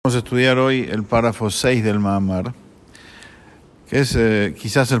Vamos a estudiar hoy el párrafo 6 del Mahamar, que es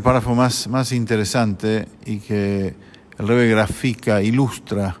quizás el párrafo más interesante y que el Rebbe grafica,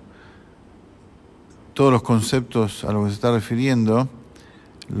 ilustra todos los conceptos a los que se está refiriendo,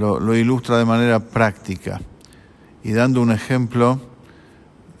 lo ilustra de manera práctica y dando un ejemplo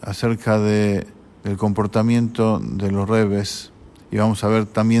acerca del comportamiento de los Rebes, y vamos a ver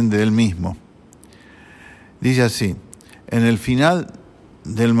también de él mismo. Dice así: en el final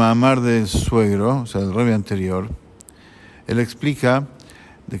del Mahamar del suegro, o sea, del Rebbe anterior, él explica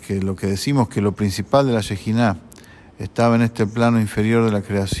de que lo que decimos que lo principal de la Shejiná estaba en este plano inferior de la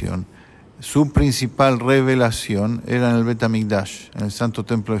creación. Su principal revelación era en el Bet HaMikdash, en el Santo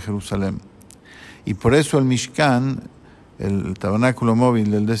Templo de Jerusalén. Y por eso el Mishkan, el tabernáculo móvil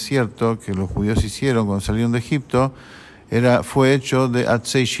del desierto, que los judíos hicieron cuando salieron de Egipto, fue hecho de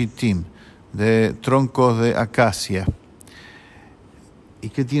Atzei Shittim, de troncos de acacia. ¿Y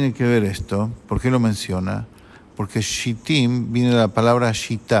qué tiene que ver esto? ¿Por qué lo menciona? Porque Shittim viene de la palabra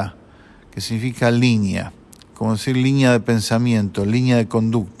Shitá, que significa línea, como decir línea de pensamiento, línea de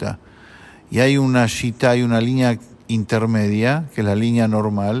conducta. Y hay una Shitá, hay una línea intermedia, que es la línea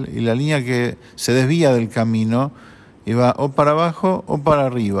normal, y la línea que se desvía del camino y va o para abajo o para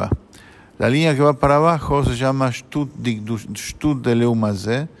arriba. La línea que va para abajo se llama Shtut de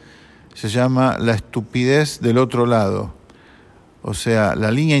Leumazé, se llama la estupidez del otro lado. O sea,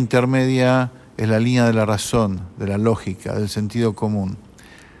 la línea intermedia es la línea de la razón, de la lógica, del sentido común.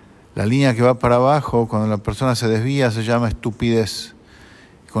 La línea que va para abajo, cuando la persona se desvía, se llama estupidez.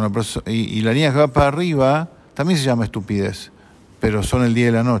 Y la línea que va para arriba también se llama estupidez, pero son el día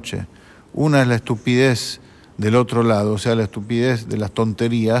y la noche. Una es la estupidez del otro lado, o sea, la estupidez de las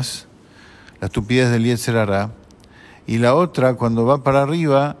tonterías, la estupidez del Yetzer Hará. Y la otra, cuando va para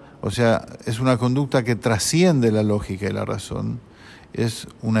arriba, o sea, es una conducta que trasciende la lógica y la razón. Es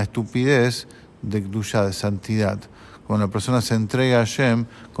una estupidez de Kedushá, de santidad. Cuando la persona se entrega a Hashem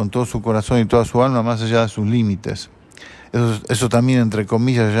con todo su corazón y toda su alma, más allá de sus límites. Eso también, entre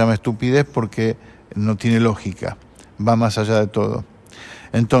comillas, se llama estupidez porque no tiene lógica, va más allá de todo.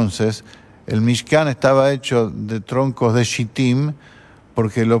 Entonces, el Mishkan estaba hecho de troncos de Shittim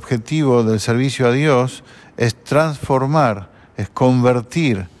porque el objetivo del servicio a Dios es transformar, es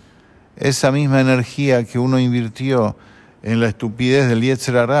convertir esa misma energía que uno invirtió en la estupidez del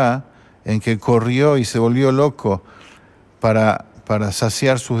Yetzer Hará, en que corrió y se volvió loco para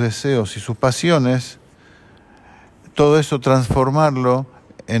saciar sus deseos y sus pasiones, todo eso transformarlo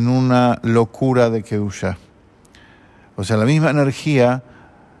en una locura de Kedushá. O sea, la misma energía,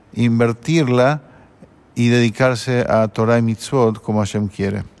 invertirla y dedicarse a Torah y Mitzvot como Hashem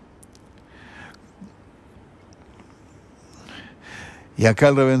quiere. Y acá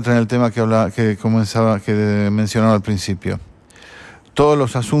el Rebbe entra en el tema que mencionaba al principio. Todos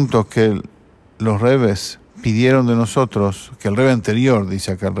los asuntos que los Rebes pidieron de nosotros, que el Rebbe anterior,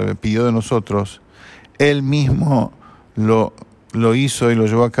 dice acá el Rebbe, pidió de nosotros, él mismo lo hizo y lo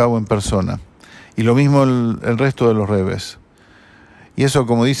llevó a cabo en persona. Y lo mismo el resto de los Rebes. Y eso,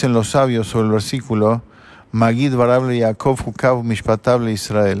 como dicen los sabios sobre el versículo, Magid Barable Yaakov Hukav Mishpatable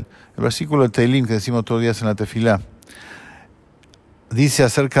Israel. El versículo de Teilim que decimos todos los días en la tefilá. Dice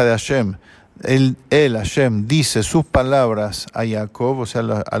acerca de Hashem, él, Hashem, dice sus palabras a Jacob, o sea,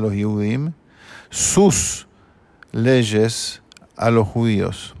 a los Yehudim, sus leyes a los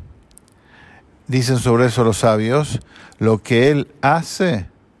judíos. Dicen sobre eso los sabios, lo que él hace,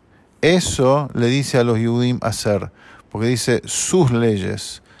 eso le dice a los Yehudim hacer, porque dice sus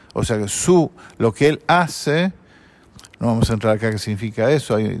leyes, o sea, lo que él hace. No vamos a entrar acá qué significa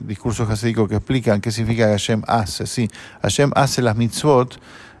eso. Hay discursos hasídicos que explican qué significa que Hashem hace. Sí, Hashem hace las mitzvot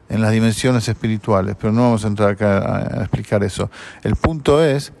en las dimensiones espirituales, pero no vamos a entrar acá a explicar eso. El punto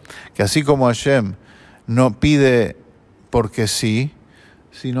es que así como Hashem no pide porque sí,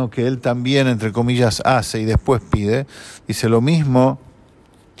 sino que él también, entre comillas, hace y después pide, dice lo mismo,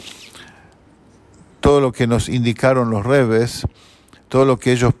 todo lo que nos indicaron los Rebes, todo lo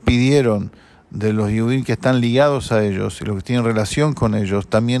que ellos pidieron de los Yehudim que están ligados a ellos y los que tienen relación con ellos,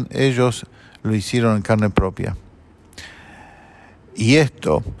 también ellos lo hicieron en carne propia. Y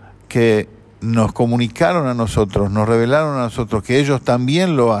esto que nos comunicaron a nosotros, nos revelaron a nosotros que ellos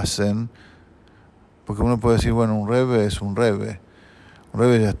también lo hacen, porque uno puede decir, bueno, un Rebbe es un Rebbe. Un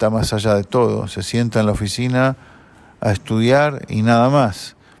Rebbe ya está más allá de todo, se sienta en la oficina a estudiar y nada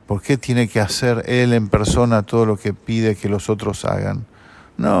más. ¿Por qué tiene que hacer él en persona todo lo que pide que los otros hagan?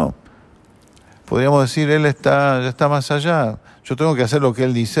 No. Podríamos decir, él ya está más allá. Yo tengo que hacer lo que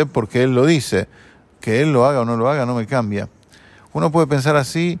él dice porque él lo dice. Que él lo haga o no lo haga no me cambia. Uno puede pensar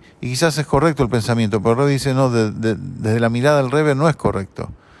así y quizás es correcto el pensamiento, pero el Rebbe dice, no, desde la mirada del Rebbe no es correcto.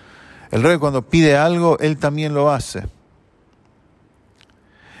 El Rebbe cuando pide algo, él también lo hace.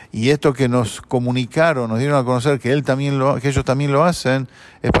 Y esto que nos comunicaron, nos dieron a conocer que ellos también lo hacen,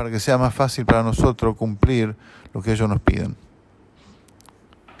 es para que sea más fácil para nosotros cumplir lo que ellos nos piden.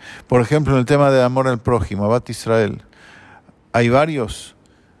 Por ejemplo, en el tema de amor al prójimo, Ahavat Israel, hay varios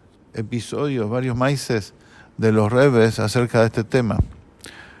episodios, varios maises de los rebes acerca de este tema.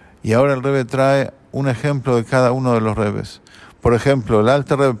 Y ahora el Rebbe trae un ejemplo de cada uno de los rebes. Por ejemplo, el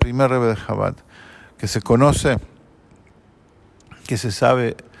Alter Rebbe, el primer Rebbe de Chabad, que se conoce, que se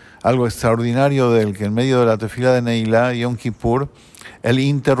sabe algo extraordinario de él, que en medio de la tefilá de Neilá y Yom Kippur, él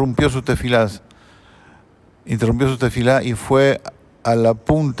interrumpió su tefilá y fue a la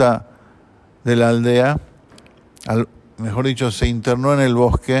punta de la aldea, mejor dicho, se internó en el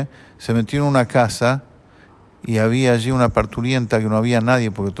bosque, se metió en una casa y había allí una parturienta que no había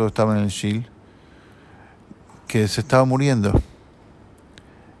nadie porque todo estaba en el Shil, que se estaba muriendo.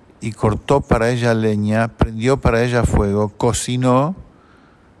 Y cortó para ella leña, prendió para ella fuego, cocinó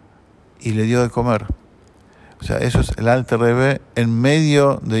y le dio de comer. O sea, eso es el Alter Rebbe en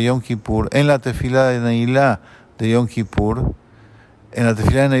medio de Yom Kippur, en la tefilá de Neilá de Yom Kippur, en la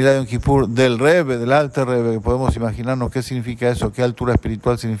tefilá de Neilá de Yom Kippur del Rebbe, del Alter Rebbe, que podemos imaginarnos qué significa eso, qué altura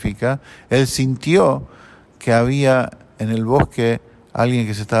espiritual significa. Él sintió que había en el bosque alguien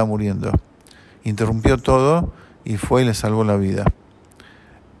que se estaba muriendo. Interrumpió todo y fue y le salvó la vida.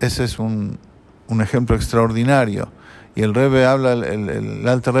 Ese es un ejemplo extraordinario. Y el Rebbe habla, el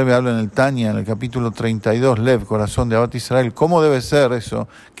Alter Rebbe habla en el Tanya, en el capítulo 32, Lev, corazón de Ahavat Israel, cómo debe ser eso,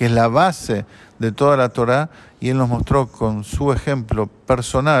 que es la base de toda la Torá, y él nos mostró con su ejemplo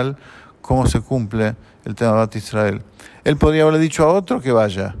personal cómo se cumple el tema de Ahavat Israel. Él podría haberle dicho a otro que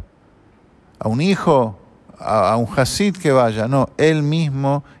vaya, a un hijo, a un Hasid que vaya. No, él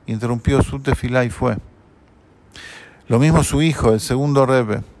mismo interrumpió su tefilá y fue. Lo mismo su hijo, el segundo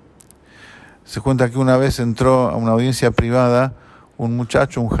Rebbe. Se cuenta que una vez entró a una audiencia privada un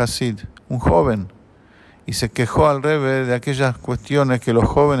muchacho, un Hasid, un joven, y se quejó al Rebbe de aquellas cuestiones que los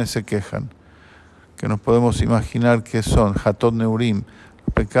jóvenes se quejan, que nos podemos imaginar que son Hatot Neurim,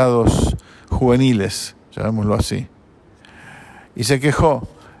 los pecados juveniles, llamémoslo así. Y se quejó.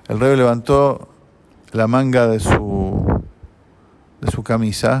 El Rebbe levantó la manga de su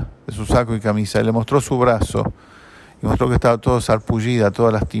camisa, de su saco y camisa, y le mostró su brazo, y mostró que estaba toda sarpullida,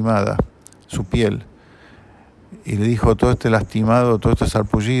 toda lastimada, su piel. Y le dijo, todo este lastimado, todo este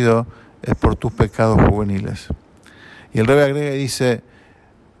sarpullido, es por tus pecados juveniles. Y el Rebbe agrega y dice,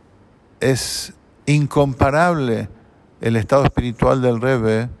 es incomparable el estado espiritual del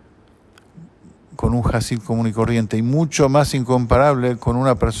Rebbe con un Hasid común y corriente, y mucho más incomparable con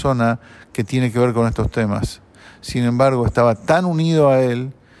una persona que tiene que ver con estos temas. Sin embargo, estaba tan unido a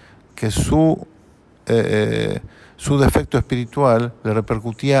él que su defecto espiritual le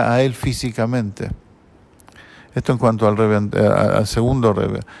repercutía a él físicamente. Esto en cuanto al segundo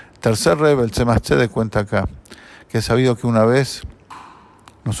Rebbe. El tercer Rebbe, el Tzemach Tzedek, cuenta acá que he sabido que una vez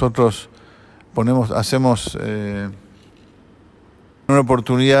nosotros hacemos una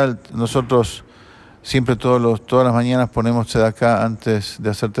oportunidad, nosotros siempre todas las mañanas ponemos tzedaká antes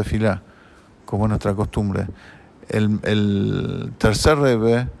de hacer tefilá, como es nuestra costumbre. El tercer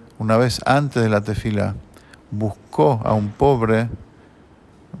Rebbe, una vez antes de la tefilá, buscó a un pobre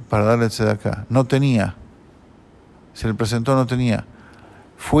para darle tzedaká. No tenía. Se le presentó, no tenía.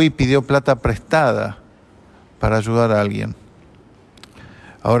 Fue y pidió plata prestada para ayudar a alguien.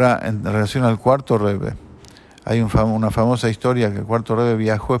 Ahora, en relación al cuarto Rebbe, hay una famosa historia que el cuarto Rebbe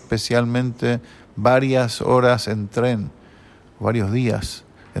viajó especialmente varias horas en tren, varios días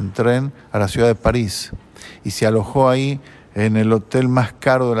en tren a la ciudad de París, y se alojó ahí en el hotel más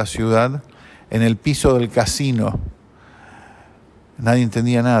caro de la ciudad, en el piso del casino. Nadie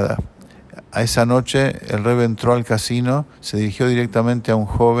entendía nada. A esa noche el Rebbe entró al casino, se dirigió directamente a un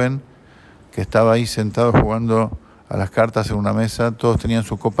joven que estaba ahí sentado jugando a las cartas en una mesa. Todos tenían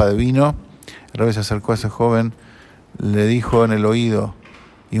su copa de vino. El Rebbe se acercó a ese joven, le dijo en el oído,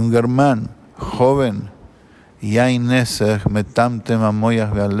 y un germán, joven, yain nesech metamtem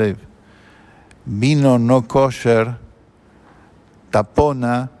amoyach ve'alev, vino no kosher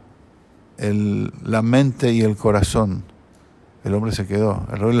tapona la mente y el corazón. El hombre se quedó.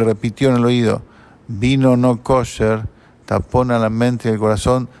 El Rebbe le repitió en el oído, vino no kosher tapona la mente y el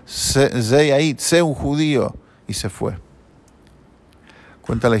corazón, sé un judío, y se fue.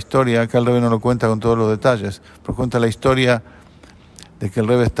 Cuenta la historia, acá el Rebbe no lo cuenta con todos los detalles, pero cuenta la historia de que el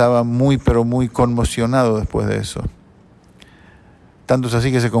Rebbe estaba muy conmocionado después de eso. Tanto es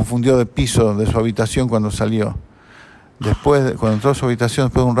así que se confundió de piso de su habitación cuando salió. Cuando entró a su habitación,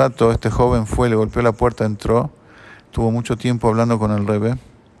 después de un rato, este joven fue, le golpeó la puerta, entró, estuvo mucho tiempo hablando con el Rebbe,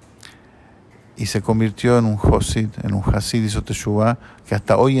 y se convirtió en un Hasid, hizo Teshuvá, que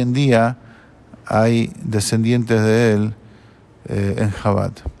hasta hoy en día hay descendientes de él en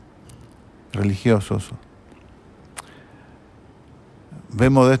Chabad, religiosos.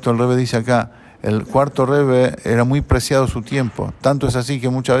 Vemos de esto, el Rebbe dice acá, el cuarto Rebbe era muy preciado su tiempo, tanto es así que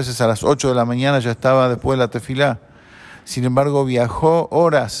muchas veces a las 8 de la mañana ya estaba después de la tefilá. Sin embargo, viajó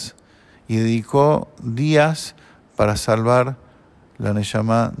horas y dedicó días para salvar la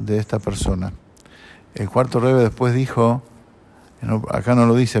neyamá de esta persona. El cuarto Rebbe después dijo, acá no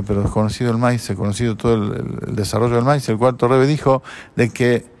lo dice, pero conocido el maíz, conocido todo el desarrollo del maíz, el cuarto Rebbe dijo de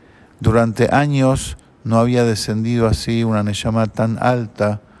que durante años no había descendido así una neyamá tan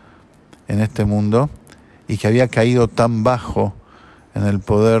alta en este mundo y que había caído tan bajo en el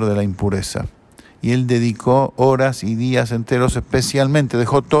poder de la impureza. Y él dedicó horas y días enteros, especialmente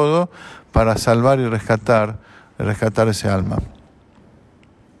dejó todo para salvar y rescatar ese alma.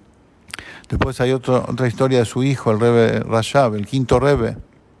 Después hay otra historia de su hijo, el Rebbe Rashab, el quinto Rebbe,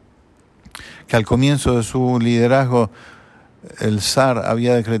 que al comienzo de su liderazgo el zar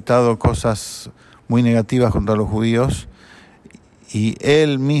había decretado cosas muy negativas contra los judíos, y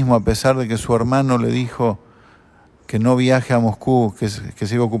él mismo, a pesar de que su hermano le dijo que no viaje a Moscú, que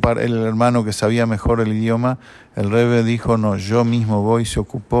se iba a ocupar él, el hermano que sabía mejor el idioma, el Rebbe dijo, no, yo mismo voy, se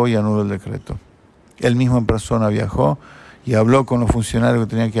ocupó y anuló el decreto. Él mismo en persona viajó y habló con los funcionarios que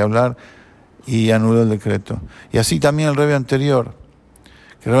tenía que hablar y anuló el decreto. Y así también el Rebbe anterior,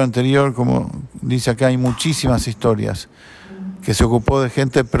 como dice acá, hay muchísimas historias, que se ocupó de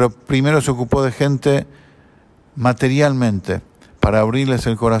gente, pero primero se ocupó de gente materialmente, para abrirles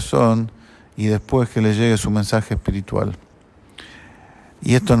el corazón y después que les llegue su mensaje espiritual.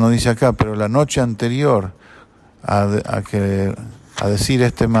 Y esto no dice acá, pero la noche anterior a decir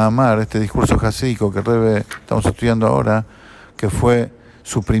este Mahamar, este discurso jasídico que el Rebbe estamos estudiando ahora, que fue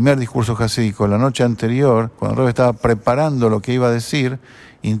su primer discurso jasídico, la noche anterior, cuando el Rebbe estaba preparando lo que iba a decir,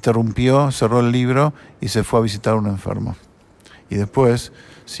 interrumpió, cerró el libro y se fue a visitar a un enfermo. Y después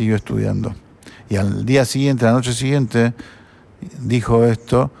siguió estudiando. Y al día siguiente, la noche siguiente, dijo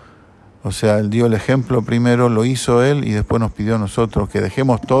esto, o sea, él dio el ejemplo primero, lo hizo él y después nos pidió a nosotros que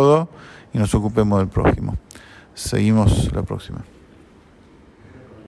dejemos todo y nos ocupemos del prójimo. Seguimos la próxima.